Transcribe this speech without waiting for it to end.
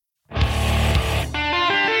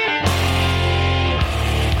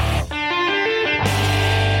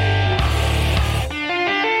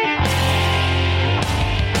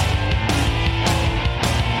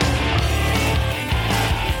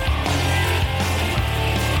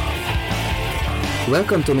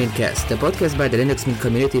Welcome to Mintcast, the podcast by the Linux Mint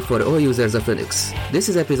community for all users of Linux. This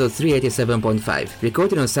is episode 387.5,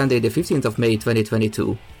 recorded on Sunday the 15th of May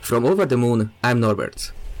 2022. From Over the Moon, I'm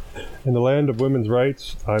Norbert. In the land of women's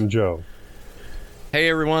rights, I'm Joe. Hey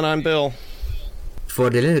everyone, I'm Bill. For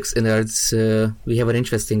the Linux nerds, we have an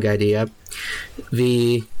interesting idea.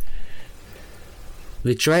 We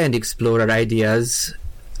try and explore our ideas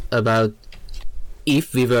about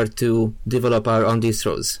if we were to develop our own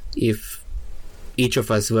distros, if each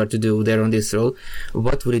of us were to do their own distro,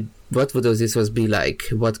 what would those distros be like?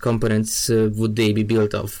 What components would they be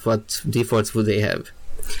built of? What defaults would they have?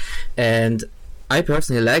 And I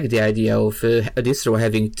personally like the idea of a distro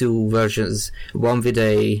having two versions, one with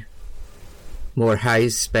a more high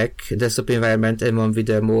spec desktop environment and one with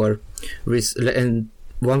a more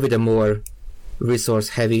resource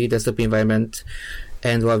heavy desktop environment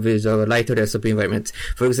and one with a lighter desktop environment.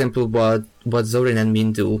 For example, what Zorin and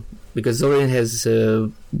Mint do, because Zorin has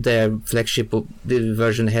their flagship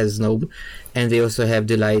version has GNOME, and they also have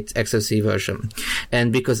the light XFC version.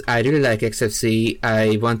 And because I really like XFC,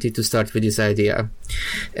 I wanted to start with this idea.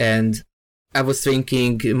 And I was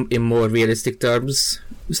thinking in more realistic terms,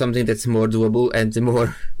 something that's more doable, and the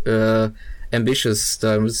more ambitious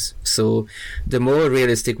terms. So the more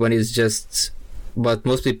realistic one is just what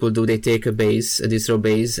most people do. They take a distro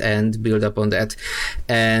base, and build up on that.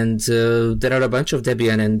 And there are a bunch of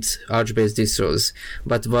Debian and Arch-based distros,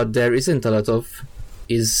 but what there isn't a lot of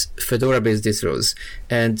is Fedora-based distros.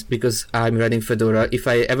 And because I'm running Fedora, if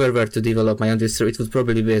I ever were to develop my own distro, it would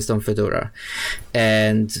probably be based on Fedora.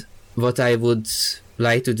 And what I would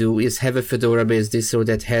like to do is have a Fedora-based distro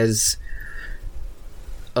that has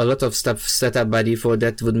a lot of stuff set up by default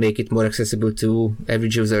that would make it more accessible to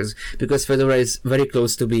average users, because Fedora is very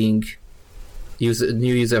close to being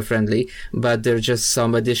new user friendly, but there's just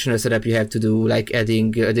some additional setup you have to do, like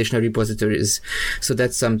adding additional repositories. So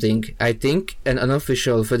that's something. I think an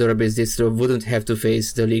unofficial Fedora based distro wouldn't have to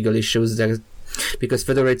face the legal issues that, because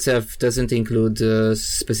Fedora itself doesn't include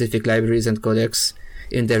specific libraries and codecs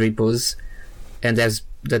in their repos, and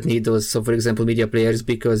that need those. So for example, media players,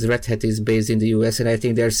 because Red Hat is based in the US, and I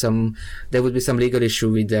think there would be some legal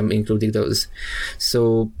issue with them including those.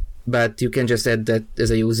 So, but you can just add that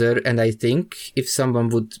as a user. And I think if someone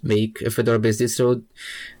would make a Fedora based distro,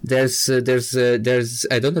 there's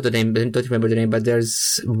I don't know the name, I don't remember the name, but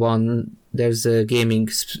there's a gaming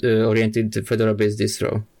oriented Fedora based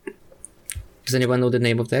distro. Does anyone know the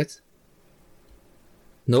name of that?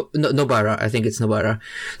 No, Nobara. I think it's Nobara.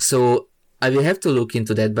 So I will have to look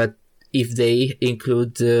into that, but if they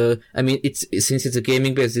include, since it's a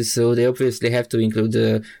gaming basis, so they obviously have to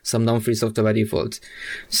include some non-free software by default.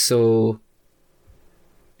 So,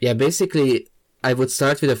 yeah, basically, I would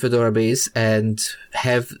start with a Fedora base and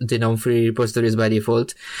have the non-free repositories by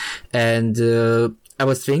default. And I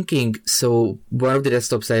was thinking, so one of the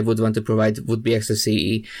desktops I would want to provide would be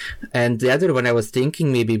XFCE. And the other one I was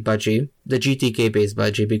thinking maybe Budgie, the GTK-based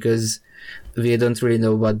Budgie, because we don't really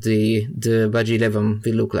know what the Budgie 11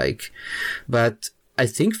 will look like. But I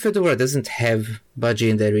think Fedora doesn't have Budgie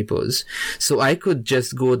in their repos. So I could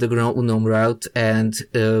just go the GNOME route and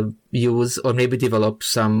use or maybe develop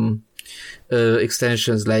some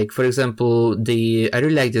extensions. Like, for example, I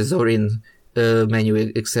really like the Zorin menu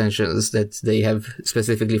extensions that they have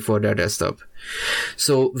specifically for their desktop.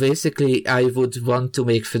 So basically, I would want to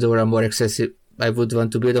make Fedora more accessible. I would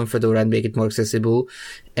want to build on Fedora and make it more accessible,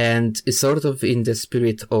 and it's sort of in the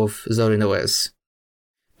spirit of Zorin OS.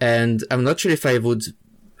 And I'm not sure if I would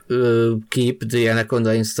keep the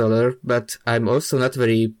Anaconda installer, but I'm also not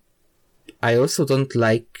I also don't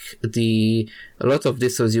like a lot of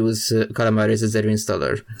distros use Calamares as their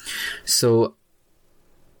installer. So,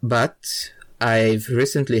 but I've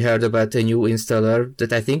recently heard about a new installer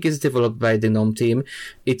that I think is developed by the GNOME team.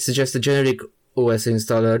 It's just a generic OS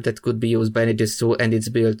installer that could be used by any distro, and it's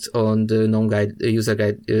built on the GNOME user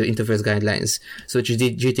guide interface guidelines. So it's a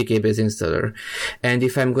GTK based installer. And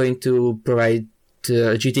if I'm going to provide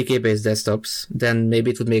GTK based desktops, then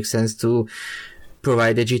maybe it would make sense to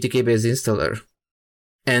provide a GTK based installer.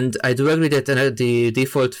 And I do agree that the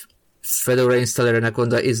default Fedora installer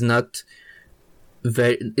Anaconda is not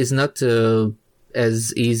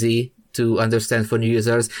as easy to understand for new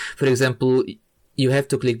users. For example, you have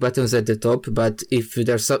to click buttons at the top, but if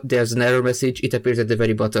there's an error message, it appears at the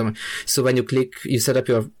very bottom. So when you set up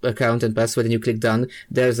your account and password and you click done,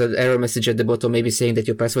 there's an error message at the bottom, maybe saying that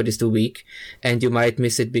your password is too weak, and you might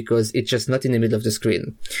miss it because it's just not in the middle of the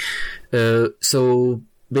screen. So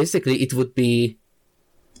basically, it would be,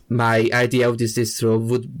 my idea of this distro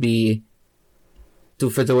would be to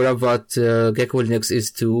Fedora what Gecko Linux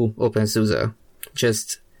is to OpenSUSE.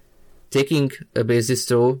 Just taking a base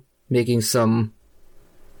distro, doing some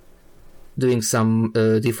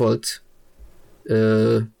default,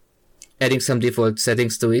 adding some default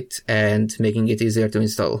settings to it and making it easier to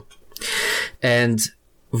install. And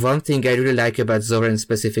one thing I really like about Zorin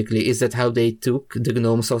specifically is that how they took the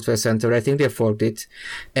GNOME Software Center. I think they forked it,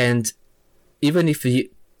 and even if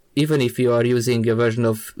you are using a version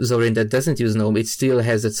of Zorin that doesn't use GNOME, it still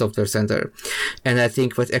has that Software Center. And I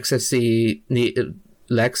think what XFC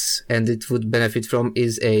lacks and it would benefit from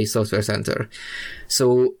is a Software Center.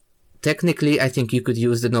 So technically, I think you could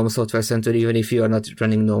use the GNOME Software Center even if you are not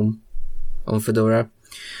running GNOME on Fedora.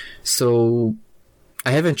 So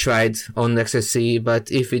I haven't tried on XFC,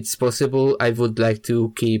 but if it's possible, I would like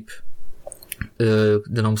to keep the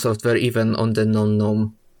GNOME software even on the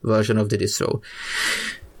non-GNOME version of the distro.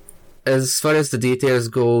 As far as the details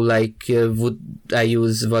go, like would I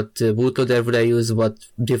use what bootloader would I use, what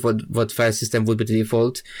file system would be the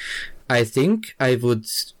default, I think I would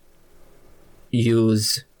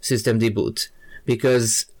use systemd boot,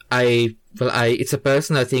 because it's a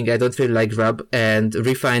personal thing. I don't really like grub, and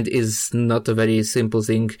refind is not a very simple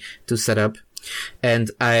thing to set up. And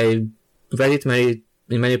I read it in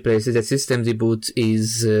many places that systemd boot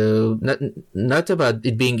is not about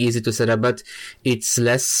it being easy to set up, but it's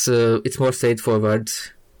it's more straightforward,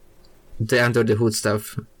 the under the hood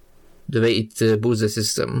stuff, the way it boots the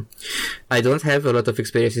system. I don't have a lot of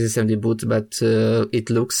experience with systemd boot, but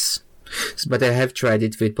I have tried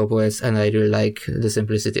it with Pop! OS and I really like the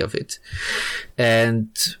simplicity of it. And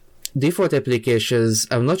default applications,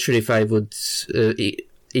 I'm not sure if I would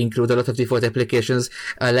include a lot of default applications.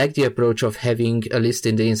 I like the approach of having a list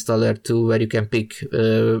in the installer too, where you can pick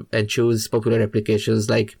and choose popular applications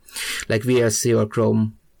like VLC or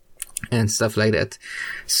Chrome and stuff like that.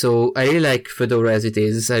 So I really like Fedora as it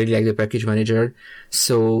is. I really like the package manager.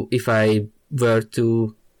 So if I were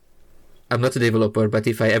to, I'm not a developer, but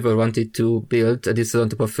if I ever wanted to build a distro on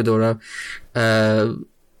top of Fedora,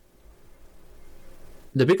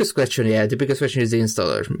 the biggest question is the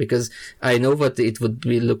installer, because I know what it would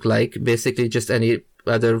look like. Basically, just any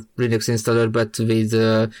other Linux installer, but with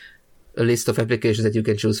a list of applications that you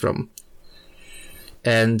can choose from.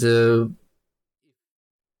 And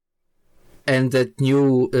that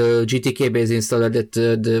new GTK-based installer that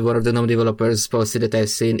one of the GNOME developers posted that I've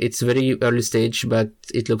seen, it's very early stage, but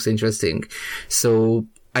it looks interesting. So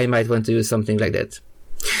I might want to use something like that.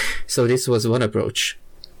 So this was one approach.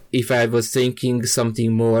 If I was thinking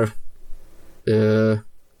something more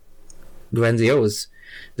grandiose,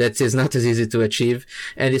 that is not as easy to achieve.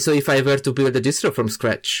 And so if I were to build a distro from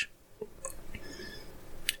scratch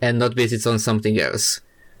and not base it on something else,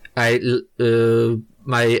 I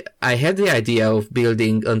had the idea of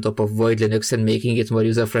building on top of Void Linux and making it more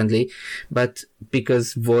user-friendly, but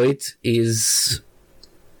because Void is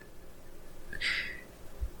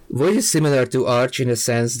similar to Arch in a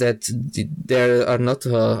sense that there are not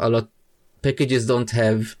a lot, packages don't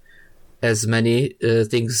have as many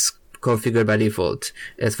things configured by default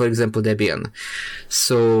as, for example, Debian.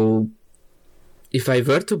 So if I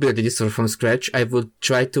were to build a distro from scratch, I would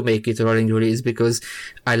try to make it a rolling release, because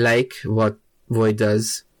I like what Void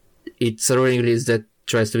does. It's a rolling release that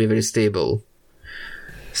tries to be very stable.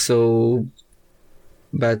 So,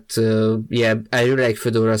 but I really like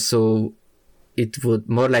Fedora, so it would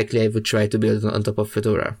more likely I would try to build on top of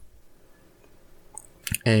Fedora.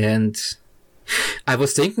 And I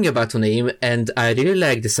was thinking about a name, and I really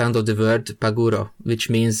like the sound of the word paguro, which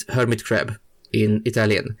means hermit crab in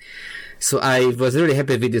Italian. So I was really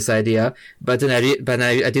happy with this idea, but then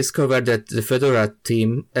I discovered that the Fedora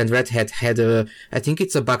team and Red Hat had I think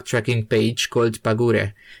it's a backtracking page called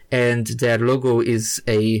Pagure, and their logo is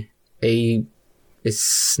a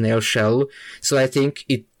snail shell. So I think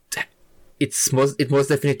it most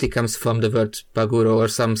definitely comes from the word paguro or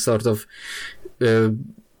some sort of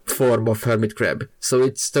form of hermit crab. So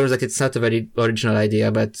it turns out it's not a very original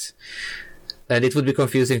idea, and it would be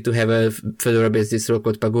confusing to have a Fedora-based distro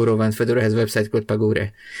called Paguro when Fedora has a website called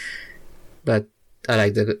Pagure. But I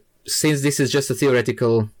like that. Since this is just a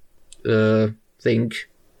theoretical thing,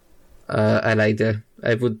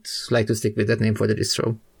 I would like to stick with that name for the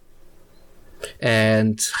distro.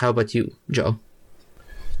 And how about you, Joe?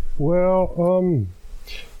 Well,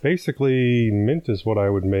 basically, Mint is what I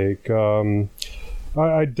would make.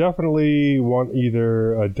 I definitely want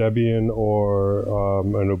either a Debian or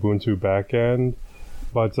an Ubuntu backend,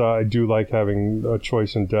 but I do like having a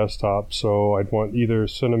choice in desktop, so I'd want either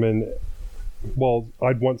Cinnamon. Well,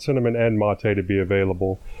 I'd want Cinnamon and Mate to be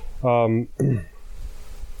available. I'm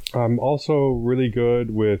also really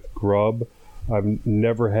good with Grub. I've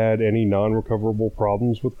never had any non-recoverable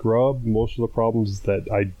problems with Grub. Most of the problems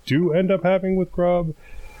that I do end up having with Grub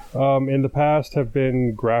in the past have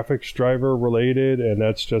been graphics driver related, and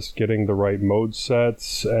that's just getting the right mode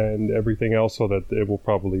sets and everything else so that it will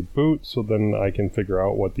probably boot, so then I can figure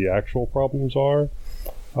out what the actual problems are.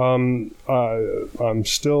 I'm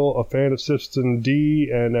still a fan of System D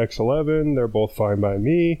and X11. They're both fine by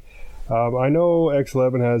me. I know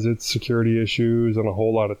X11 has its security issues and a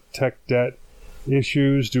whole lot of tech debt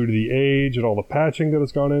issues due to the age and all the patching that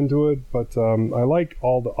has gone into it, but I like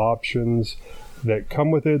all the options that come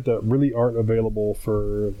with it that really aren't available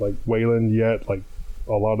for like Wayland yet, like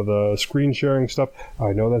a lot of the screen sharing stuff.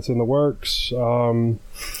 I know that's in the works,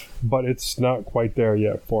 but it's not quite there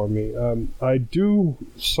yet for me. I do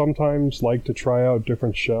sometimes like to try out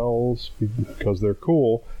different shells because they're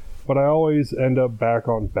cool, but I always end up back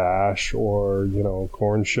on Bash or,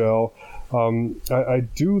 Corn Shell. I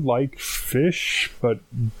do like Fish, but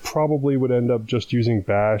probably would end up just using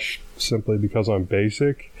Bash simply because I'm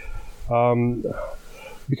basic.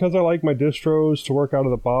 Because I like my distros to work out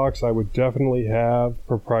of the box, I would definitely have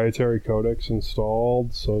proprietary codecs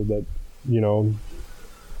installed so that,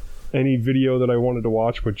 any video that I wanted to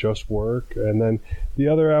watch would just work. And then the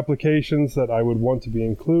other applications that I would want to be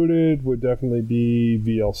included would definitely be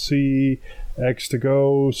VLC,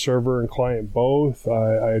 X2Go, server and client both.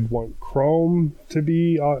 I'd want Chrome to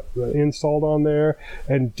be installed on there,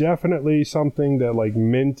 and definitely something that like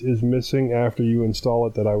Mint is missing after you install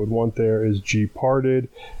it that I would want there is Gparted.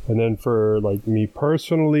 And then for like me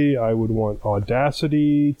personally, I would want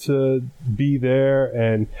Audacity to be there,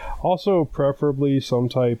 and also preferably some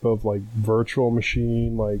type of like virtual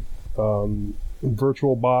machine, like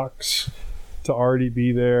VirtualBox to already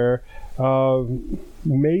be there.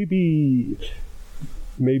 Maybe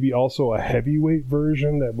also a heavyweight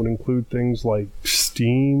version that would include things like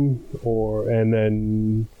Steam and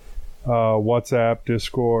then WhatsApp,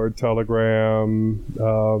 Discord, Telegram,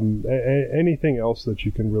 anything else that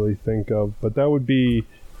you can really think of. But that would be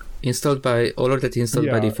installed by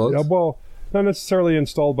by default. Well, not necessarily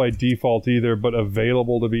installed by default either, but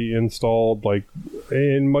available to be installed, like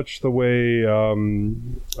in much the way a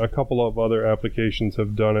couple of other applications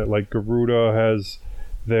have done it. Like Garuda has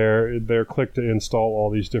their click to install all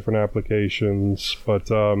these different applications, but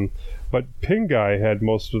Pinguy had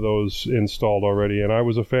most of those installed already, and I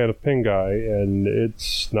was a fan of Pinguy, and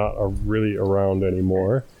it's not really around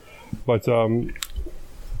anymore. But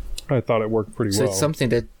I thought it worked pretty well. So it's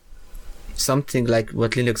something like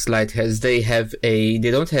what Linux Lite has. They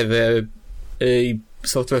don't have a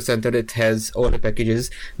software center that has all the packages,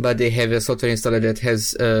 but they have a software installer that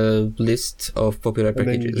has a list of popular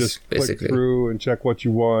packages. And then you just basically click through and check what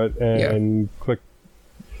you want and click.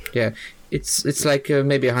 Yeah, it's like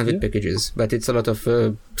maybe 100 packages, but it's a lot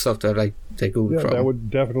of software like Google Chrome. That would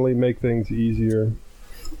definitely make things easier.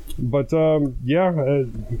 But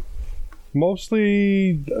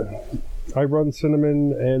mostly I run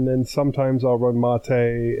Cinnamon, and then sometimes I'll run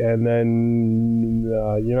Mate, and then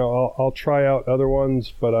I'll try out other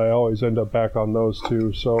ones, but I always end up back on those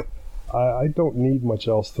too. So I don't need much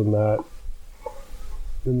else than that.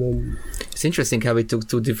 And then it's interesting how we took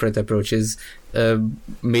two different approaches.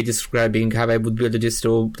 Me describing how I would build a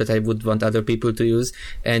distro that I would want other people to use,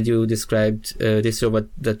 and you described distro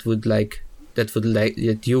that you would like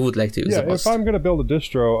to use. Yeah, if I'm going to build a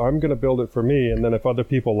distro, I'm going to build it for me, and then if other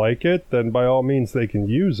people like it, then by all means they can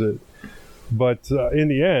use it. But in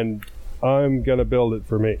the end, I'm going to build it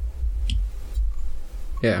for me.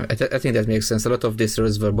 Yeah, I think that makes sense. A lot of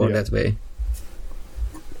distros were born that way.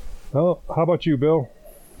 Well, how about you, Bill?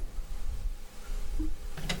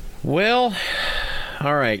 Well,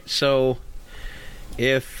 all right. So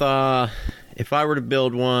if I were to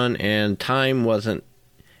build one and time wasn't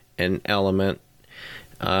an element,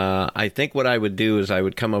 I think what I would do is I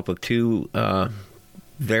would come up with two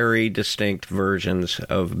very distinct versions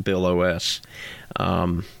of Bill OS.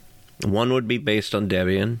 One would be based on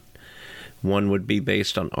Debian. One would be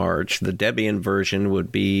based on Arch. The Debian version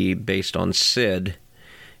would be based on SID,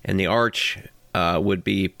 and the Arch would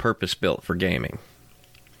be purpose-built for gaming.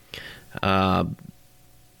 And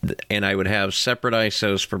I would have separate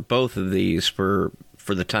ISOs for both of these for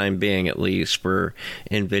the time being, at least, for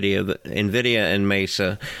NVIDIA and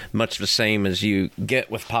Mesa, much the same as you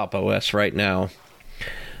get with Pop! OS right now.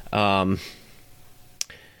 I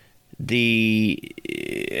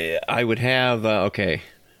would have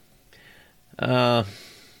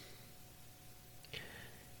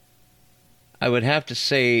I would have to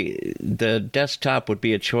say the desktop would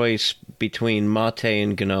be a choice between Mate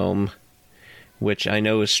and GNOME, which I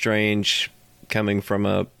know is strange coming from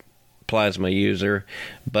a Plasma user,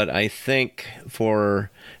 but I think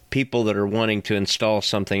for people that are wanting to install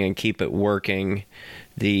something and keep it working,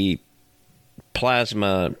 the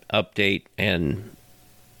Plasma update and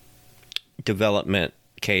development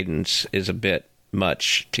cadence is a bit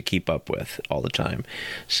much to keep up with all the time.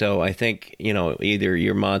 So I think, either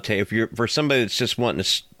your Mate, if you're for somebody that's just wanting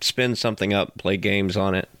to spin something up, play games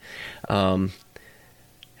on it,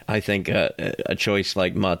 I think a choice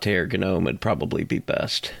like Mate or GNOME would probably be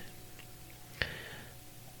best.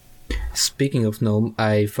 Speaking of GNOME,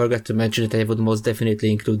 I forgot to mention that I would most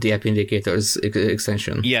definitely include the App Indicators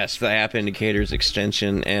extension. Yes, the App Indicators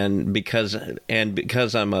extension, and because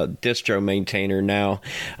I'm a distro maintainer now,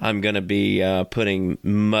 I'm going to be putting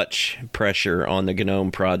much pressure on the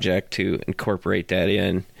GNOME project to incorporate that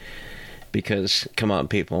in. Because, come on,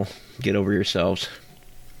 people, get over yourselves.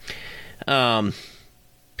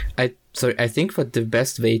 I think that the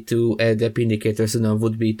best way to add app indicators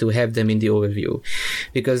would be to have them in the overview,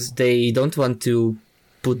 because they don't want to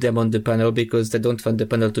put them on the panel because they don't want the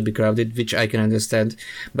panel to be crowded, which I can understand.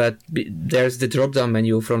 But there's the drop-down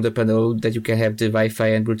menu from the panel that you can have the Wi-Fi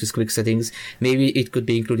and Bluetooth quick settings. Maybe it could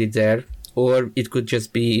be included there, or it could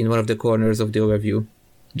just be in one of the corners of the overview.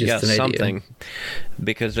 Just an something. idea.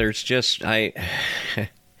 Because there's just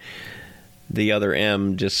the other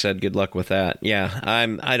M just said good luck with that. Yeah,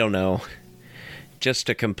 I don't know. Just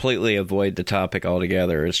to completely avoid the topic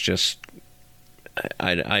altogether is just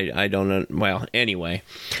I don't know. Well, anyway,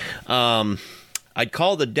 I'd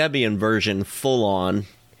call the Debian version full on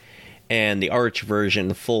and the Arch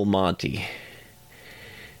version full Monty.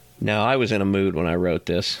 Now, I was in a mood when I wrote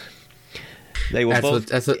this. They were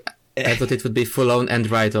both. I thought it would be full on and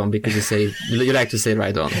right on, because you like to say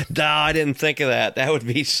right on. No, I didn't think of that. That would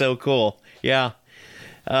be so cool. Yeah.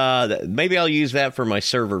 Maybe I'll use that for my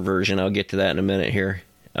server version. I'll get to that in a minute here.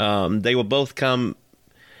 They will both come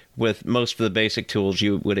with most of the basic tools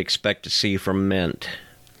you would expect to see from Mint,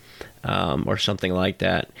 or something like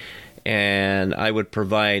that. And I would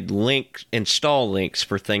provide install links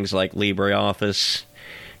for things like LibreOffice.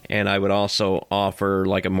 And I would also offer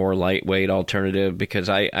like a more lightweight alternative, because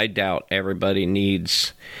I doubt everybody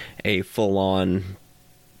needs a full-on,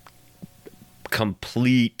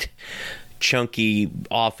 complete, chunky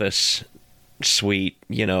Office suite,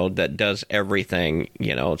 that does everything.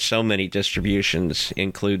 So many distributions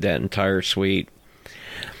include that entire suite.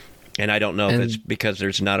 And I don't know if it's because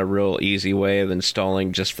there's not a real easy way of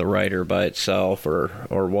installing just the writer by itself or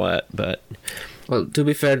what, but... Well, to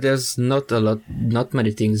be fair, there's not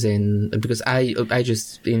many things in, because I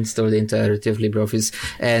just installed the entirety of LibreOffice,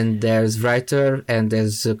 and there's Writer and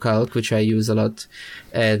there's Calc, which I use a lot,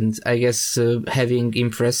 and I guess having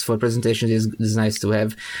Impress for presentations is nice to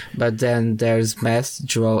have. But then there's Math,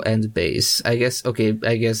 Draw, and Base. I guess I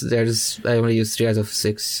only use 3 out of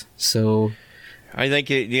 6, so... I think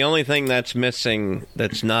the only thing that's missing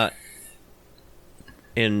that's not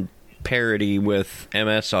in parity with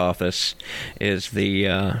MS Office is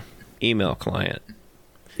the email client.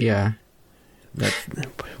 Yeah.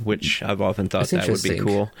 Which I've often thought that would be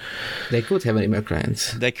cool. They could have an email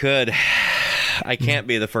client. They could. I can't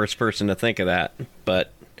be the first person to think of that,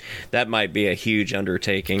 but that might be a huge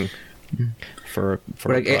undertaking for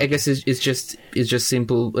I guess it's just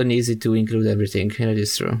simple and easy to include everything in a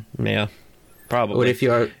distro. Yeah. Probably. Or if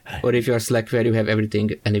you're Slackware, you have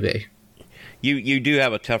everything anyway. You do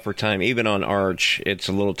have a tougher time. Even on Arch, it's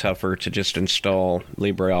a little tougher to just install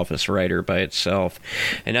LibreOffice Writer by itself.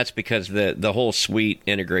 And that's because the whole suite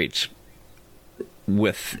integrates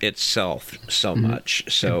with itself so much.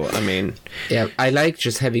 So, I mean... Yeah, I like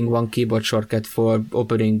just having one keyboard shortcut for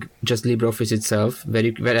opening just LibreOffice itself,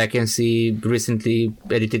 where I can see recently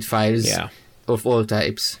edited files of all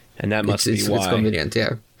types. And that must be why. It's convenient,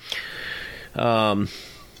 yeah.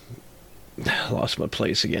 Lost my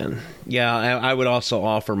place again. Yeah, I would also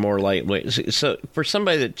offer more lightweight. So for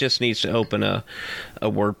somebody that just needs to open a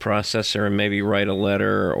word processor and maybe write a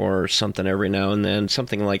letter or something every now and then,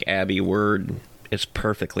 something like Abby Word is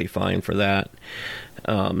perfectly fine for that.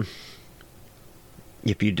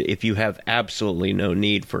 If you have absolutely no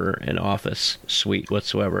need for an Office suite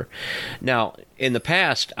whatsoever. Now, in the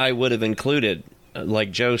past, I would have included,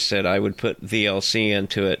 like Joe said, I would put VLC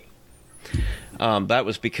into it. That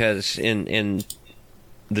was because in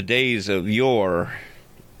the days of yore,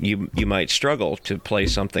 you might struggle to play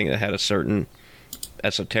something that had a certain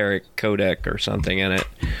esoteric codec or something in it.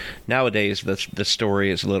 Nowadays, the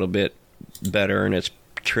story is a little bit better, and it's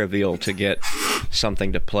trivial to get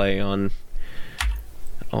something to play on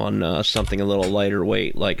something a little lighter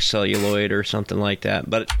weight, like celluloid or something like that.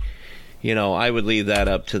 But, I would leave that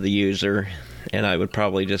up to the user, and I would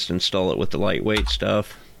probably just install it with the lightweight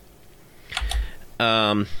stuff.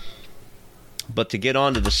 But to get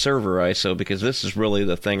onto the server ISO, because this is really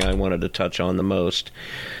the thing I wanted to touch on the most,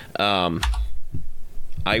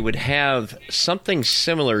 I would have something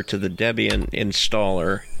similar to the Debian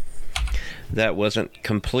installer that wasn't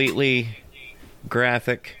completely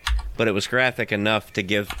graphic, but it was graphic enough to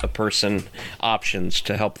give a person options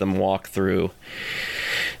to help them walk through.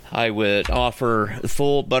 I would offer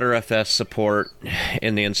full ButterFS support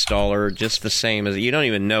in the installer, just the same as you don't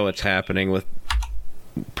even know what's happening with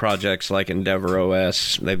projects like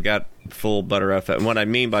EndeavourOS. They've got full ButterFS. And what I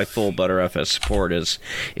mean by full ButterFS support is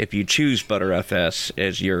if you choose ButterFS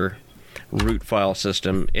as your root file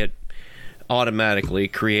system, it automatically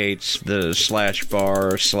creates the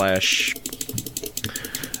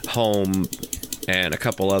 /var/home and a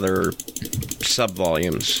couple other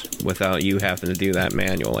subvolumes without you having to do that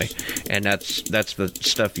manually. And that's the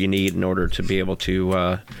stuff you need in order to be able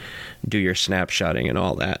to do your snapshotting and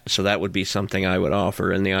all that. So that would be something I would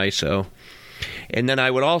offer in the ISO. And then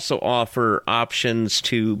I would also offer options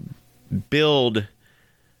to build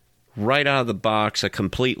right out of the box a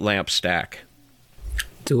complete lamp stack.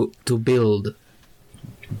 To build.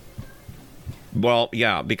 Well,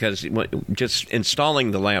 yeah, because just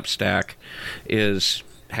installing the lamp stack is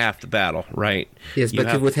half the battle, right? Yes,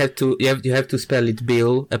 but you would have to you have to spell it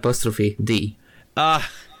Bill''D.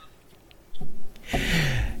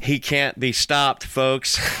 He can't be stopped,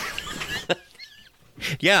 folks.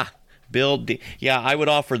 Yeah, Build D. Yeah, I would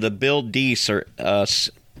offer the Build D service.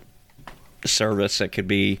 That could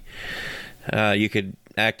be, you could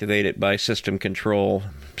activate it by system control,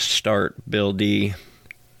 start Build D,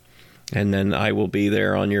 and then I will be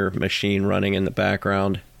there on your machine running in the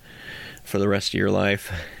background for the rest of your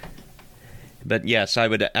life. But yes, I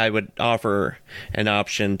would offer an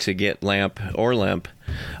option to get LAMP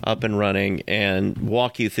up and running and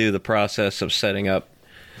walk you through the process of setting up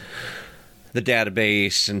the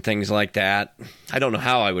database and things like that. I don't know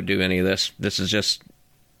how I would do any of this. This is just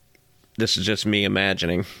me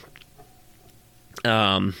imagining.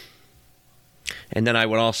 And then I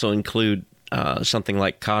would also include something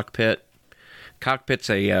like Cockpit.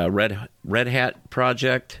 Cockpit's a Red Hat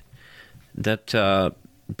project that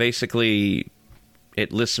basically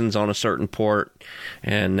it listens on a certain port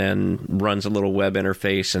and then runs a little web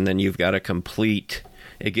interface, and then you've got it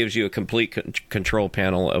gives you a complete control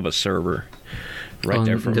panel of a server right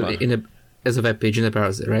there from as a web page in the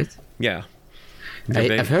browser, right? Yeah.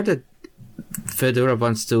 I've heard that Fedora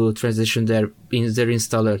wants to transition their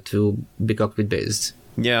installer to be Cockpit based.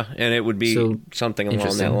 Yeah, and it would be something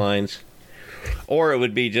along that lines. Or it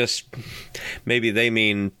would be just, maybe they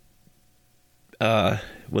mean,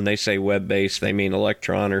 when they say web-based, they mean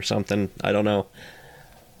Electron or something. I don't know.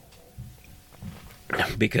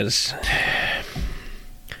 Because,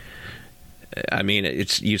 I mean,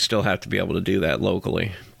 you still have to be able to do that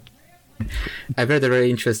locally. I've read a very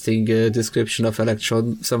interesting description of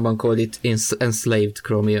Electron. Someone called it enslaved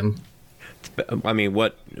Chromium. I mean,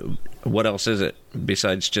 what else is it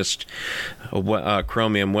besides just a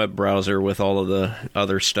Chromium web browser with all of the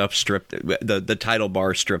other stuff stripped, the title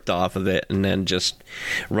bar stripped off of it, and then just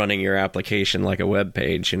running your application like a web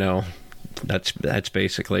page? You know, that's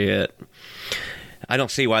basically it. I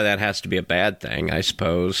don't see why that has to be a bad thing. I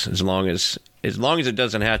suppose as long as it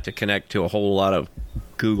doesn't have to connect to a whole lot of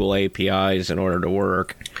Google APIs in order to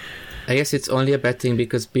work. I guess it's only a bad thing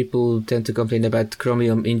because people tend to complain about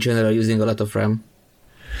Chromium in general using a lot of RAM.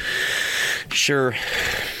 Sure.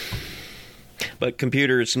 But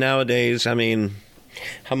computers nowadays, I mean,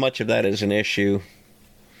 how much of that is an issue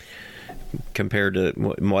compared to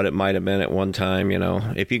what it might have been at one time, you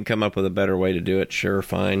know? If you can come up with a better way to do it, sure,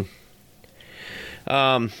 fine.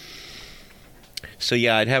 So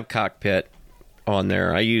yeah, I'd have Cockpit on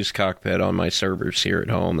there. I use Cockpit on my servers here at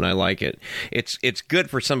home, and I like it. It's good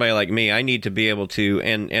for somebody like me. I need to be able to,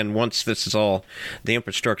 and once this is all, the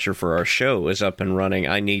infrastructure for our show is up and running,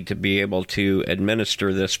 I need to be able to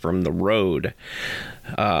administer this from the road.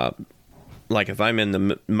 Like if I'm in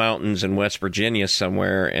the mountains in West Virginia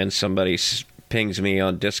somewhere and somebody pings me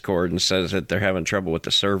on Discord and says that they're having trouble with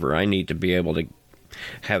the server, I need to be able to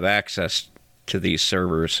have access to these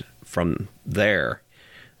servers from there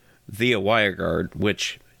via WireGuard,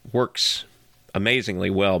 which works amazingly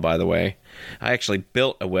well, by the way. I actually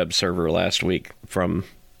built a web server last week from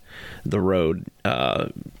the road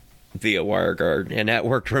via WireGuard, and that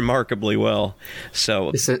worked remarkably well.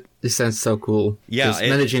 So this sounds so cool. Yeah, just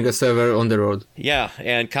managing a server on the road. Yeah,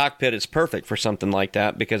 and Cockpit is perfect for something like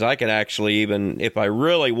that because I could actually, even if I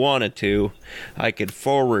really wanted to, I could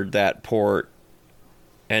forward that port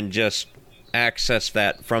and just access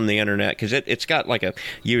that from the internet, because it's got like a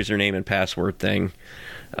username and password thing.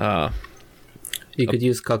 You could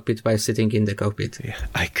use Cockpit while sitting in the cockpit. Yeah,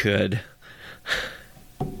 I could.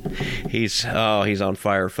 He's on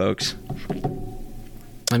fire, folks.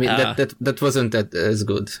 I mean, that wasn't that as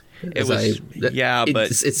good. It was,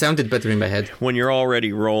 but it sounded better in my head. When you're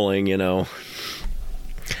already rolling, you know.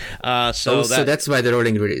 So that's why the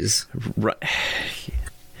rolling is. Right.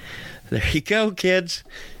 There you go, kids.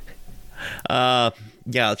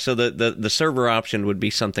 Yeah, so the server option would be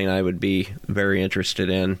something I would be very interested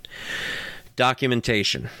in.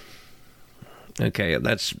 Documentation. Okay,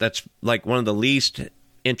 that's like one of the least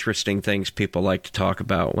interesting things people like to talk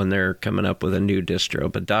about when they're coming up with a new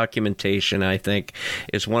distro. But documentation, I think,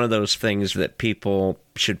 is one of those things that people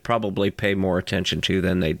should probably pay more attention to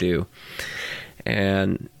than they do.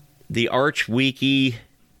 And the Arch Wiki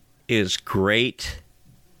is great.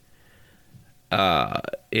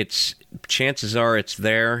 It's chances are it's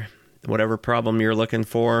there, whatever problem you're looking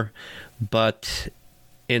for, but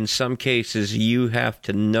in some cases you have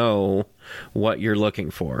to know what you're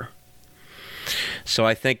looking for. So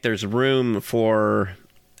I think there's room for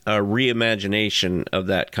a reimagination of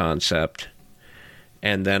that concept,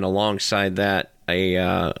 and then alongside that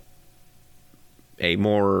a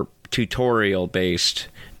more tutorial-based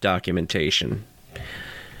documentation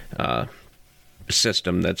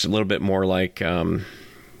system that's a little bit more like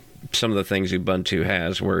some of the things Ubuntu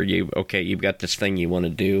has, where you've got this thing you want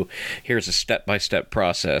to do. Here's a step-by-step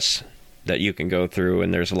process that you can go through,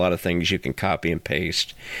 and there's a lot of things you can copy and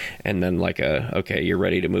paste, and then you're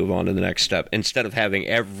ready to move on to the next step, instead of having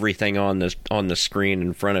everything on the screen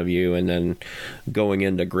in front of you and then going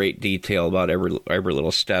into great detail about every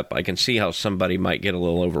little step. I can see how somebody might get a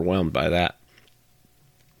little overwhelmed by that.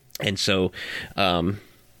 And so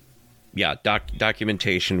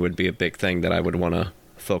documentation would be a big thing that I would want to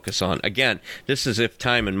focus on. Again, this is if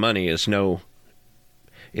time and money is not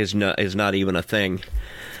even a thing.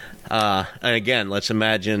 And again, let's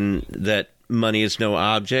imagine that money is no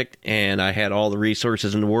object, and I had all the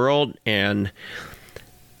resources in the world, and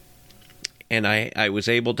I was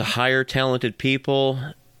able to hire talented people.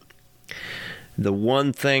 The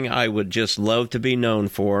one thing I would just love to be known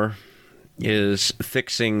for is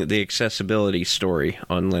fixing the accessibility story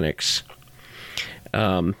on Linux.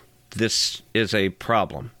 This is a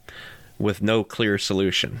problem with no clear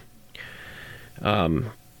solution.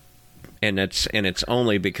 And it's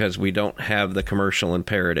only because we don't have the commercial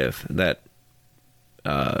imperative that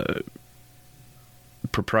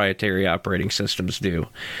proprietary operating systems do.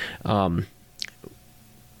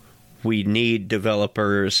 We need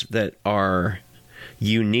developers that are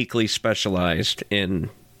uniquely specialized in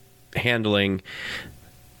handling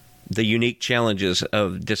the unique challenges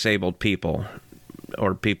of disabled people,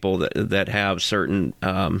 or people that have certain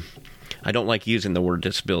I don't like using the word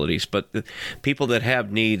disabilities, but people that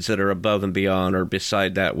have needs that are above and beyond or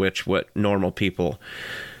beside that what normal people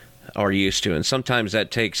are used to. And sometimes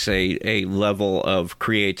that takes a level of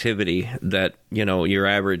creativity that, your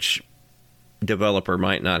average developer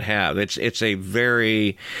might not have. It's a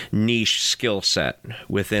very niche skill set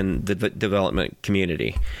within the development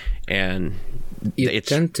community. And in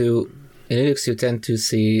Linux you tend to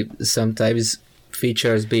see sometimes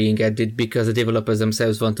features being added because the developers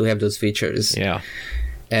themselves want to have those features. Yeah.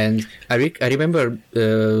 And I remember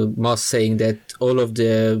Moss saying that all of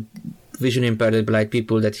the vision impaired blind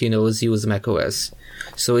people that he knows use macOS.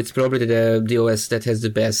 So it's probably the OS that has the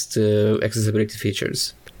best accessibility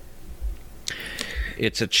features.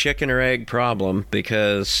 It's a chicken or egg problem,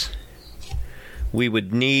 because we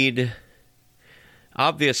would need,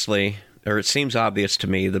 obviously, or it seems obvious to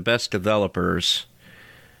me, the best developers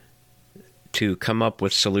to come up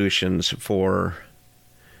with solutions for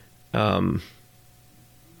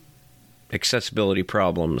accessibility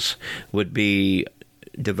problems would be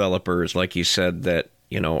developers, like you said, that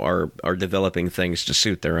are developing things to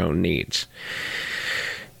suit their own needs.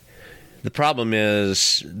 The problem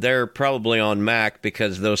is they're probably on Mac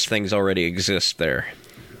because those things already exist there.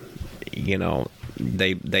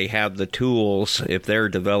 They have the tools. If they're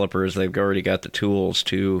developers, they've already got the tools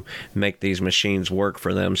to make these machines work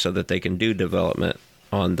for them so that they can do development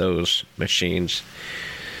on those machines.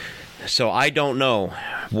 So I don't know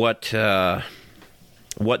what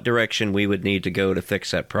direction we would need to go to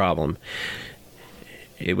fix that problem.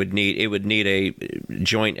 It would need a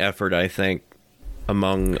joint effort, I think,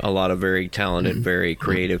 among a lot of very talented, very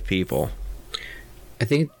creative people. I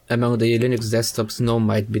think among the Linux desktops, GNOME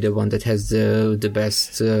might be the one that has the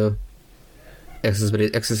best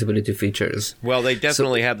accessibility features. Well, they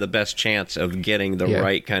definitely have the best chance of getting the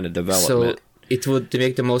right kind of development. So it would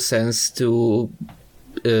make the most sense to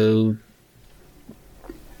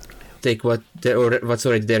take what's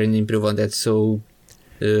already there and improve on that. So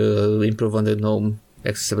improve on the GNOME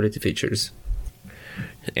accessibility features.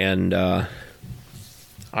 And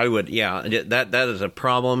I would, that is a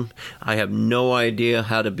problem I have no idea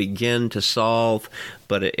how to begin to solve,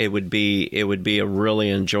 but it would be a really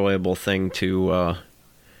enjoyable thing to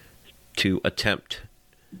attempt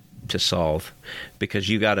to solve, because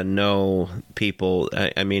you got to know people.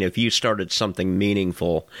 I mean, if you started something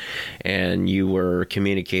meaningful and you were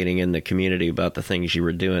communicating in the community about the things you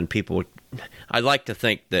were doing, people, I like to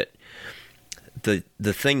think that the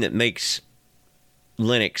thing that makes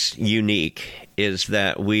Linux unique is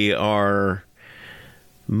that we are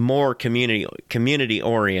more community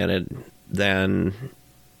oriented than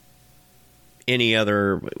any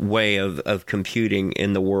other way of computing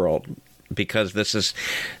in the world, because this is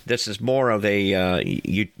more of a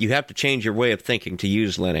you have to change your way of thinking to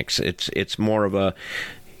use Linux. It's more of a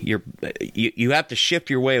you have to shift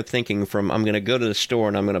your way of thinking from, I'm going to go to the store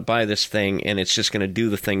and I'm going to buy this thing and it's just going to do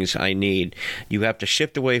the things I need. You have to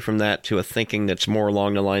shift away from that to a thinking that's more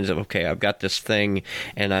along the lines of, okay, I've got this thing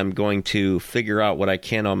and I'm going to figure out what I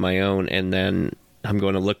can on my own, and then I'm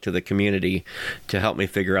going to look to the community to help me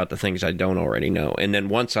figure out the things I don't already know. And then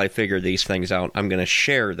once I figure these things out, I'm going to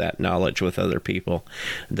share that knowledge with other people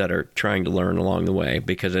that are trying to learn along the way,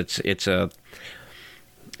 because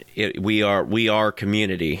we are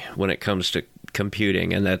community when it comes to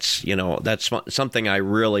computing, and that's something I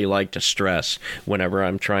really like to stress whenever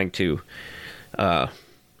I'm trying to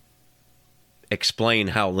explain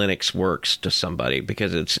how Linux works to somebody,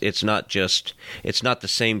 because it's not the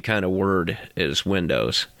same kind of word as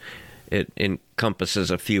Windows. It encompasses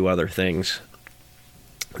a few other things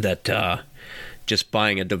that just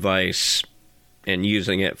buying a device and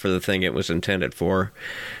using it for the thing it was intended for.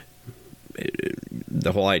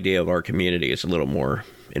 The whole idea of our community is a little more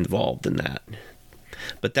involved in that.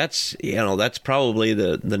 But that's probably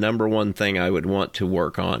the number one thing I would want to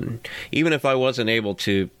work on. Even if I wasn't able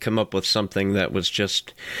to come up with something that was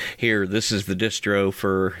just, here, this is the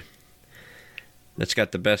distro that's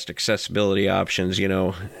got the best accessibility options,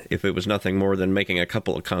 if it was nothing more than making a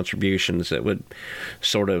couple of contributions that would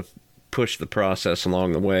sort of push the process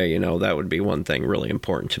along the way, that would be one thing really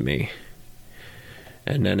important to me.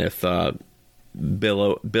 And then if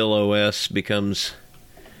Bill OS becomes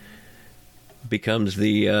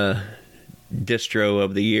the distro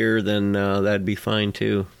of the year, then that'd be fine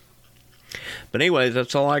too. But anyways,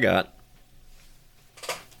 that's all I got.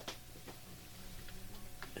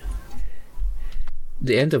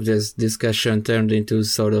 The end of this discussion turned into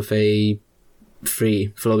sort of a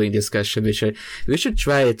free-flowing discussion, which we should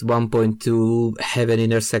try at one point to have an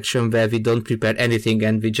intersection where we don't prepare anything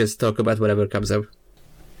and we just talk about whatever comes up.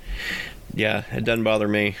 Yeah, it doesn't bother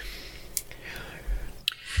me.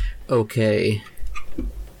 Okay.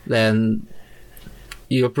 Then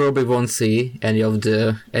you probably won't see any of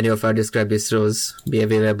our described distros be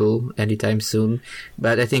available anytime soon,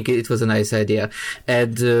 but I think it was a nice idea.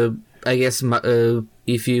 And I guess but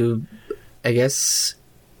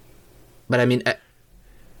I mean,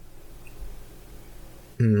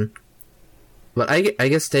 well, I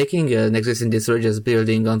guess taking an existing distro, just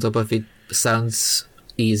building on top of it, sounds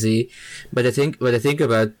easy, but I think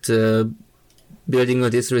about building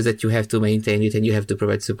on distro is that you have to maintain it and you have to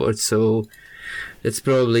provide support. So it's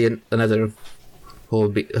probably another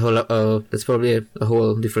that's probably a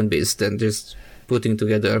whole different beast than just putting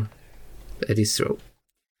together a distro.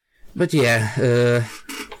 But yeah,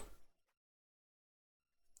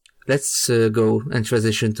 let's go and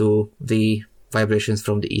transition to the vibrations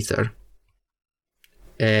from the ether,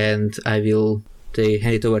 and I will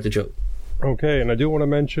hand it over to Joe. Okay, and I do want to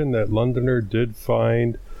mention that Londoner did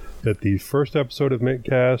find that the first episode of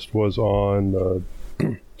Mintcast was on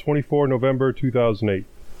 24 November 2008.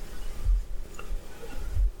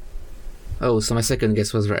 Oh, so my second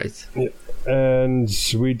guess was right. Yeah. And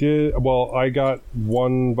we did, well, I got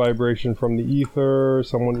one vibration from the ether.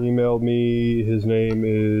 Someone emailed me. His name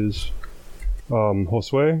is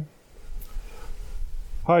Josue.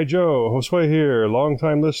 Hi Joe, Josue here,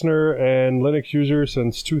 longtime listener and Linux user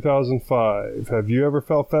since 2005. Have you ever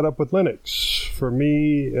felt fed up with Linux? For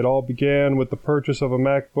me, it all began with the purchase of a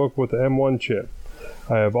MacBook with the M1 chip.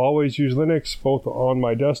 I have always used Linux both on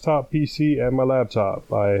my desktop PC and my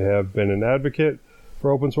laptop. I have been an advocate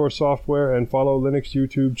for open source software and follow Linux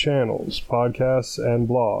YouTube channels, podcasts, and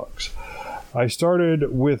blogs. I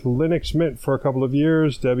started with Linux Mint for a couple of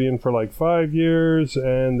years, Debian for like 5 years,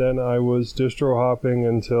 and then I was distro hopping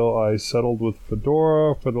until I settled with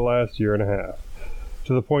Fedora for the last year and a half,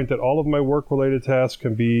 to the point that all of my work-related tasks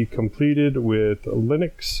can be completed with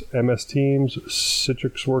Linux, MS Teams,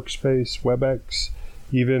 Citrix Workspace, WebEx,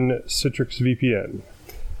 even Citrix VPN.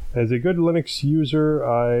 As a good Linux user,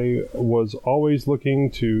 I was always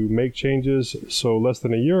looking to make changes, so less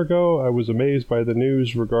than a year ago, I was amazed by the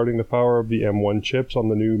news regarding the power of the M1 chips on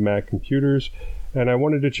the new Mac computers, and I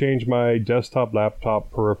wanted to change my desktop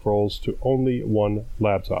laptop peripherals to only one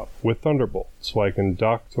laptop with Thunderbolt, so I can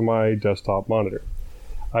dock to my desktop monitor.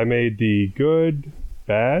 I made the good,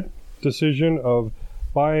 bad decision of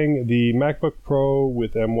buying the MacBook Pro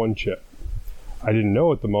with M1 chip. I didn't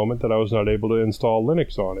know at the moment that I was not able to install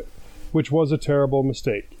Linux on it, which was a terrible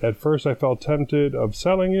mistake. At first I felt tempted of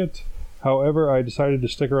selling it, however I decided to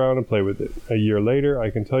stick around and play with it. A year later I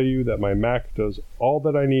can tell you that my Mac does all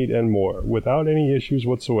that I need and more, without any issues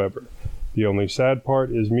whatsoever. The only sad part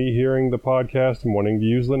is me hearing the podcast and wanting to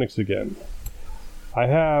use Linux again. I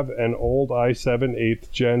have an old i7 8th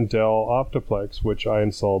Gen Dell Optiplex, which I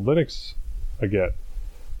installed Linux again.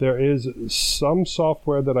 There is some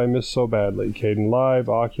software that I miss so badly. Kdenlive,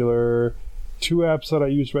 Ocular, 2 apps that I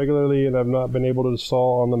use regularly and have not been able to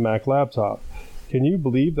install on the Mac laptop. Can you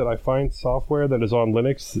believe that I find software that is on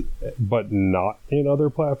Linux but not in other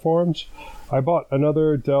platforms? I bought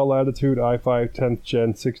another Dell Latitude i5 10th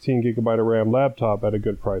Gen 16GB of RAM laptop at a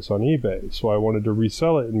good price on eBay, so I wanted to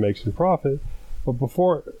resell it and make some profit. But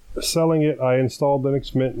before selling it, I installed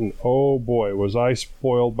Linux Mint, and oh boy, was I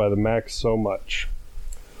spoiled by the Mac so much.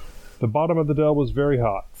 The bottom of the Dell was very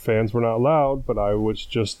hot. Fans were not loud, but I was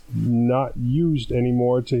just not used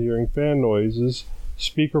anymore to hearing fan noises.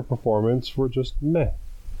 Speaker performance were just meh.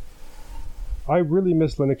 I really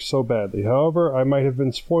miss Linux so badly. However, I might have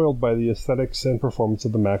been spoiled by the aesthetics and performance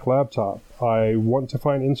of the Mac laptop. I want to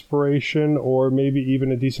find inspiration or maybe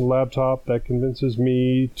even a decent laptop that convinces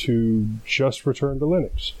me to just return to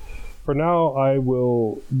Linux. For now, I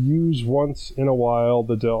will use once in a while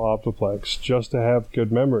the Dell Optiplex just to have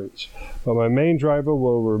good memories, but my main driver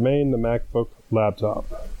will remain the MacBook laptop.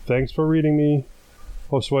 Thanks for reading me,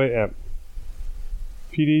 Josue M.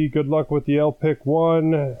 PD, good luck with the LPIC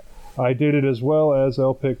 1. I did it as well as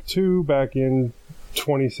LPIC 2 back in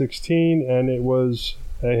 2016, and it was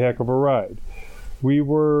a heck of a ride. We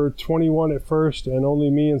were 21 at first, and only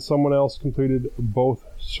me and someone else completed both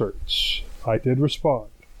certs. I did respond.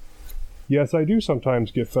 Yes, I do sometimes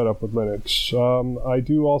get fed up with Linux. I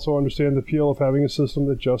do also understand the appeal of having a system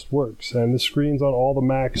that just works, and the screens on all the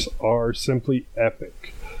Macs are simply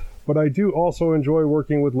epic. But I do also enjoy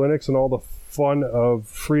working with Linux and all the fun of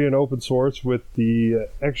free and open source with the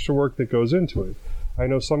extra work that goes into it. I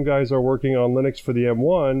know some guys are working on Linux for the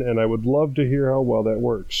M1, and I would love to hear how well that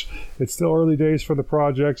works. It's still early days for the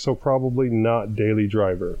project, so probably not daily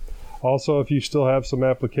driver. Also, if you still have some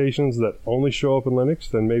applications that only show up in Linux,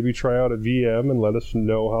 then maybe try out a VM and let us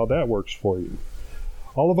know how that works for you.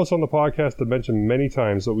 All of us on the podcast have mentioned many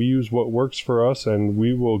times that we use what works for us, and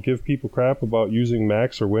we will give people crap about using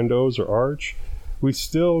Macs or Windows or Arch. We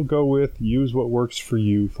still go with use what works for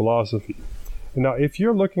you philosophy. Now, if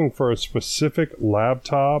you're looking for a specific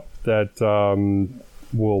laptop that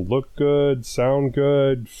will look good, sound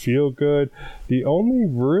good, feel good, the only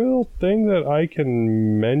real thing that I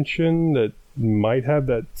can mention that might have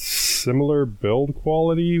that similar build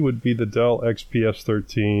quality would be the Dell XPS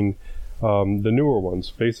 13, the newer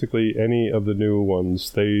ones. Basically, any of the newer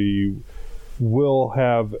ones. They will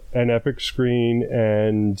have an epic screen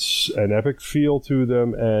and an epic feel to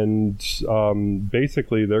them, and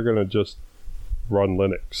basically they're going to just run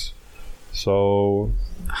Linux. So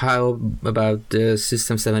how about the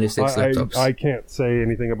System 76 laptops? I can't say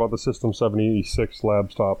anything about the System 76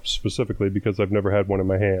 laptop specifically because I've never had one in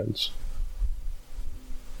my hands.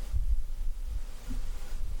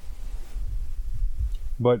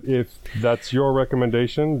 But if that's your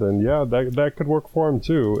recommendation, then yeah, that could work for him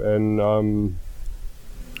too. And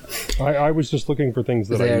I was just looking for things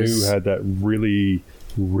that I knew had that really,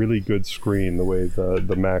 really good screen the way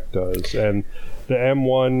the Mac does. And the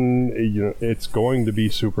M1, you know, it's going to be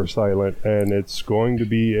super silent, and it's going to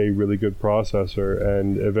be a really good processor,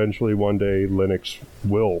 and eventually one day Linux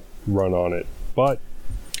will run on it. But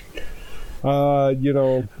you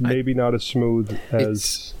know, maybe not as smooth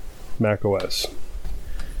as Mac OS.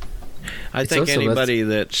 I think anybody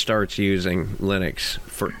that starts using Linux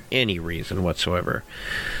for any reason whatsoever,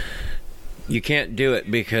 you can't do it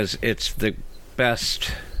because it's the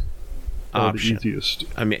best option. The easiest.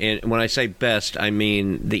 I mean, and when I say best, I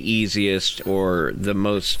mean the easiest or the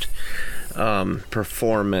most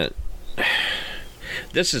performant.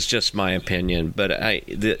 This is just my opinion, but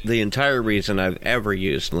the entire reason I've ever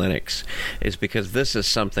used Linux is because this is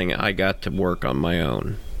something I got to work on my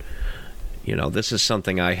own. You know, this is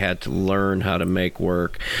something I had to learn how to make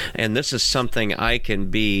work, and this is something I can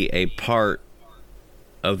be a part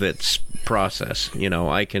of its process.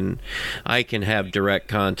 I can have direct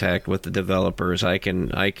contact with the developers. I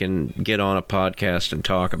can get on a podcast and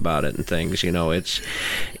talk about it and things. It's,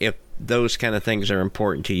 if those kind of things are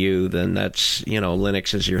important to you, then that's,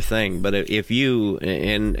 Linux is your thing. But if you,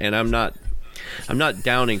 and I'm not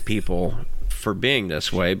downing people for being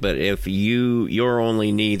this way, but if your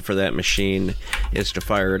only need for that machine is to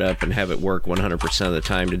fire it up and have it work 100% of the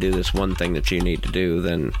time to do this one thing that you need to do,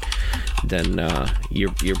 then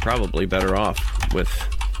you're probably better off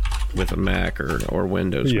with a Mac or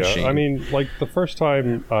Windows machine. Yeah, I mean, like the first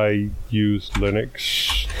time I used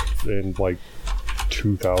Linux in like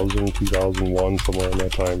 2000, 2001, somewhere in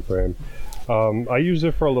that time frame, I used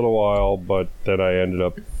it for a little while, but then I ended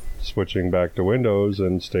up switching back to Windows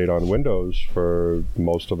and stayed on Windows for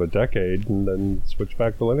most of a decade, and then switched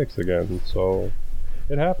back to Linux again. So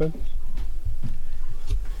it happened.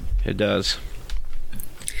 It does.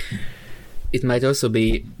 It might also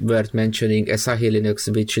be worth mentioning Asahi Linux,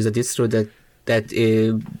 which is a distro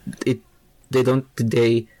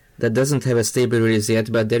that doesn't have a stable release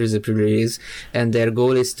yet, but there is a pre-release, and their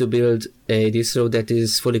goal is to build a distro that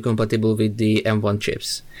is fully compatible with the M1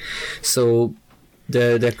 chips. So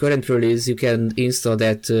the current release, you can install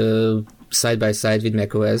that side by side with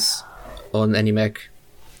macOS on any Mac.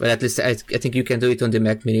 Well, at least I think you can do it on the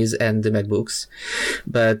Mac Minis and the MacBooks.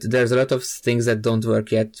 But there's a lot of things that don't work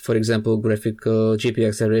yet. For example, graphical GPU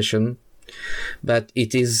acceleration. But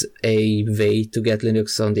it is a way to get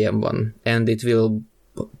Linux on the M1, and it will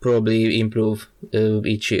probably improve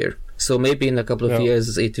each year. So maybe in a couple of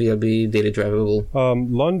years it will be daily drivable.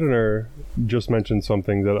 Londoner just mentioned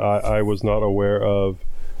something that I was not aware of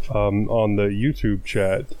on the YouTube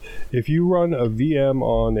chat. If you run a VM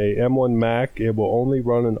on a M1 Mac, it will only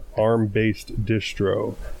run an ARM-based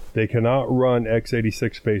distro. They cannot run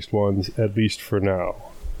x86-based ones, at least for now.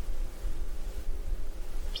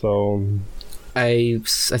 So I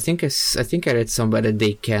think I read somewhere that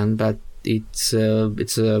they can, but it's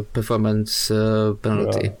a performance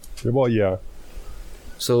penalty. Well, yeah.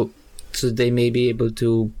 So they may be able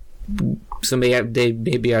to. So they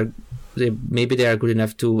maybe are good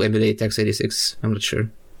enough to emulate x86. I'm not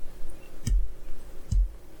sure.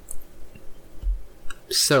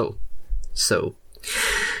 So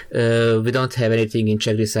we don't have anything in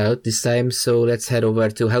Check This Out this time. So let's head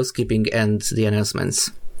over to housekeeping and the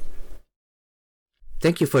announcements.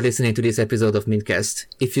 Thank you for listening to this episode of Mintcast.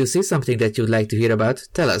 If you see something that you'd like to hear about,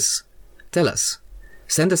 tell us.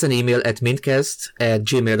 Send us an email at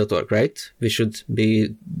mintcast@gmail.org, right? We should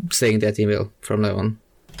be saying that email from now on.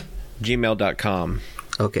 gmail.com.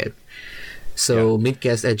 Okay. So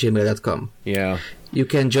mintcast@gmail.com. Yeah. You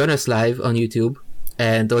can join us live on YouTube,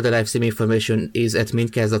 and all the live stream information is at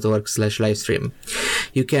mintcast.org/livestream.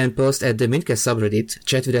 You can post at the Mintcast subreddit,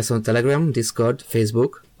 chat with us on Telegram, Discord,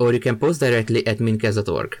 Facebook, or you can post directly at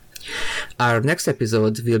mintcast.org. Our next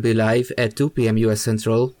episode will be live at 2 p.m. US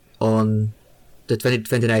Central on the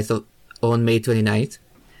 29th on May 29th,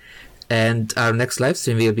 and our next live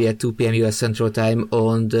stream will be at 2 p.m. US Central Time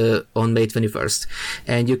on May 21st.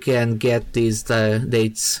 And you can get these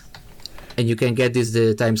dates, and you can get these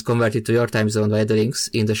times converted to your time zone via the links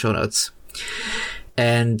in the show notes.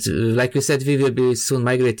 And like we said, we will be soon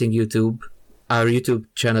migrating our YouTube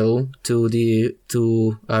channel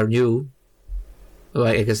to our new. Well,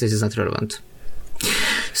 I guess this is not relevant.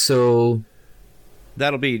 So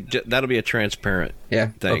that'll be a transparent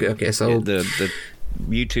thing. Okay. So the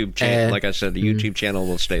YouTube channel, like I said, the YouTube channel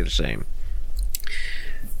will stay the same.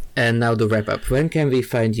 And now the wrap up. When can we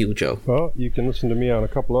find you, Joe? Well, you can listen to me on a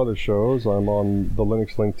couple other shows. I'm on the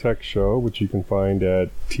Linux Link Tech Show, which you can find at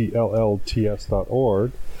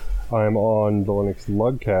tllts.org. I'm on the Linux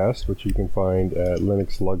Lugcast, which you can find at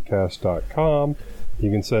linuxlugcast.com. You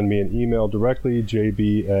can send me an email directly,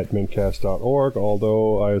 jb@mintcast.org,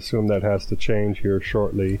 although I assume that has to change here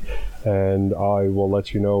shortly, and I will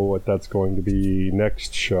let you know what that's going to be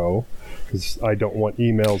next show, because I don't want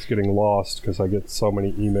emails getting lost, because I get so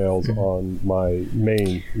many emails on my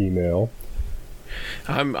main email.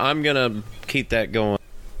 I'm gonna keep that going.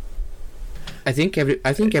 I think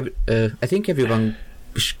everyone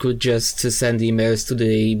could just send emails to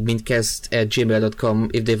the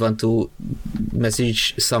mintcast@gmail.com if they want to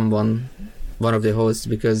message one of the hosts,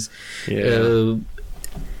 because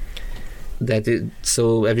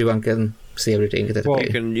so everyone can see everything. Well,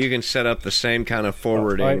 you can set up the same kind of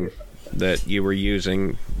forwarding that you were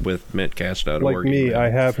using with mintcast.org. Like me, I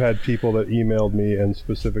have had people that emailed me and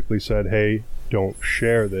specifically said, "Hey, don't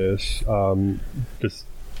share this."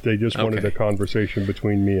 They just wanted a conversation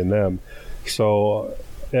between me and them. So,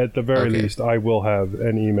 at the very least, I will have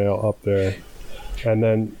an email up there. And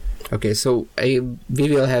then Okay, so we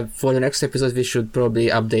will have, for the next episode, we should probably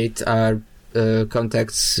update our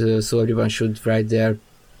contacts, so everyone should write their,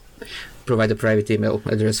 provide a private email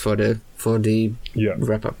address for the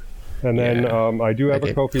wrap up. And then I do have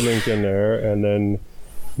a Ko-fi link in there, and then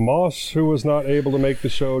Moss, who was not able to make the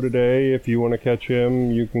show today, if you want to catch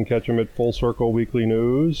him, you can catch him at Full Circle Weekly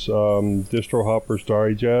News, Distro Hoppers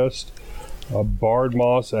Digest, Bard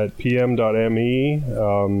Moss at pm.me,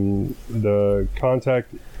 the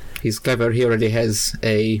contact. He's clever. He already has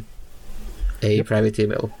a private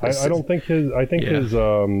email. I don't think his. I think his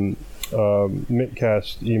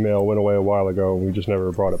Mintcast email went away a while ago, and we just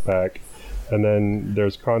never brought it back. And then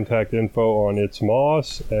there's contact info on It's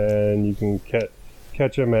Moss, and you can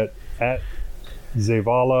catch him at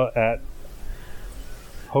Zavala at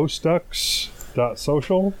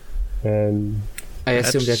hostux.social. And I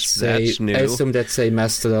assume that's a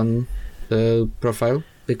Mastodon profile,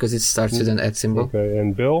 because it starts with an @ symbol. Okay,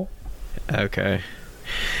 and Bill? Okay.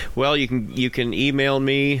 Well, you can email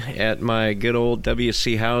me at my good old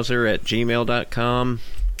wchauser@gmail.com.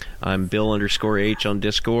 I'm Bill_H on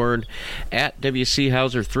Discord, at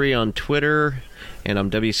WCHauser3 on Twitter, and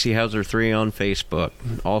I'm WCHauser3 on Facebook.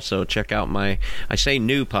 Also, check out my, I say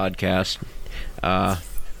new podcast, but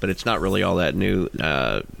it's not really all that new.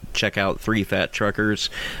 Check out 3 Fat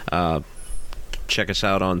Truckers. Check us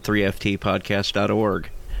out on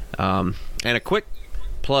 3ftpodcast.org. And a quick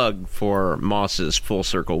plug for Moss's Full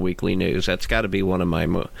Circle Weekly News. That's got to be one of my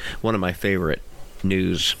favorite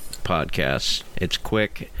news podcasts. It's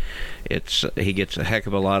quick. He gets a heck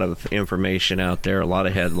of a lot of information out there, a lot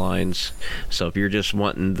of headlines. So if you're just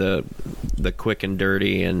wanting the quick and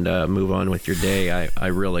dirty and move on with your day, I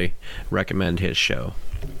really recommend his show.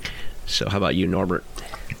 So how about you, Norbert?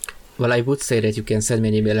 Well, I would say that you can send me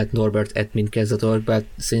an email at norbert@mintcast.org, but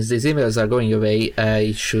since these emails are going away,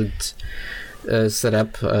 I should set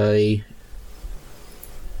up I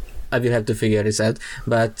will have to figure this out,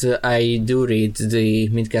 but I do read the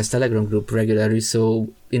Mintcast Telegram group regularly, so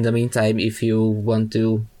in the meantime, if you want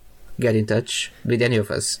to get in touch with any of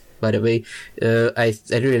us, by the way, I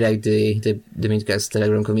really like the Mintcast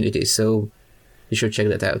Telegram community, so you should check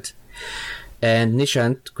that out. And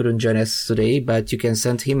Nishant couldn't join us today, but you can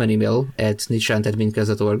send him an email at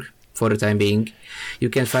nishant@mintcast.org for the time being. You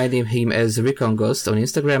can find him as ReconGhost on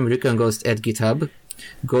Instagram, ReconGhost at GitHub,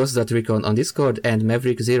 Ghost.recon on Discord, and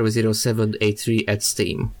Maverick00783 at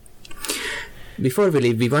Steam. Before we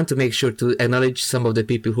leave, we want to make sure to acknowledge some of the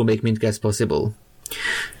people who make Mintcast possible.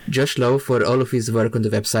 Josh Lowe for all of his work on the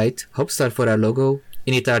website, Hopstar for our logo,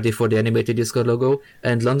 Initardi for the animated Discord logo,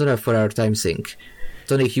 and Londoner for our time sync.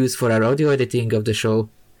 Tony Hughes for our audio editing of the show,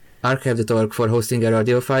 Archive.org for hosting our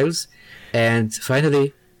audio files, and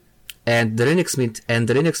finally, and the Linux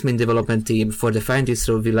Mint development team for the fine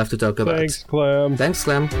distro we love to talk about. Thanks, Clem. Thanks,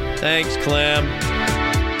 Clem. Thanks, Clem.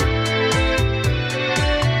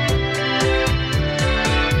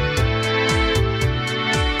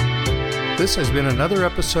 This has been another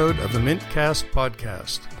episode of the Mintcast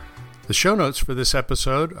podcast. The show notes for this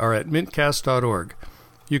episode are at mintcast.org.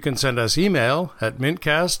 You can send us email at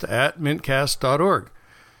mintcast@mintcast.org.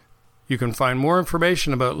 You can find more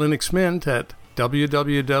information about Linux Mint at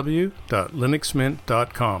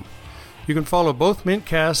www.linuxmint.com. You can follow both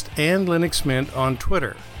Mintcast and Linux Mint on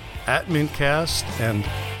Twitter, @Mintcast and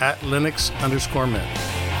 @Linux_Mint.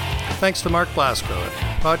 Thanks to Mark Blasco at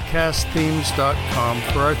podcastthemes.com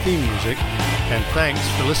for our theme music, and thanks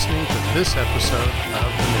for listening to this episode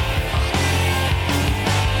of the Mintcast.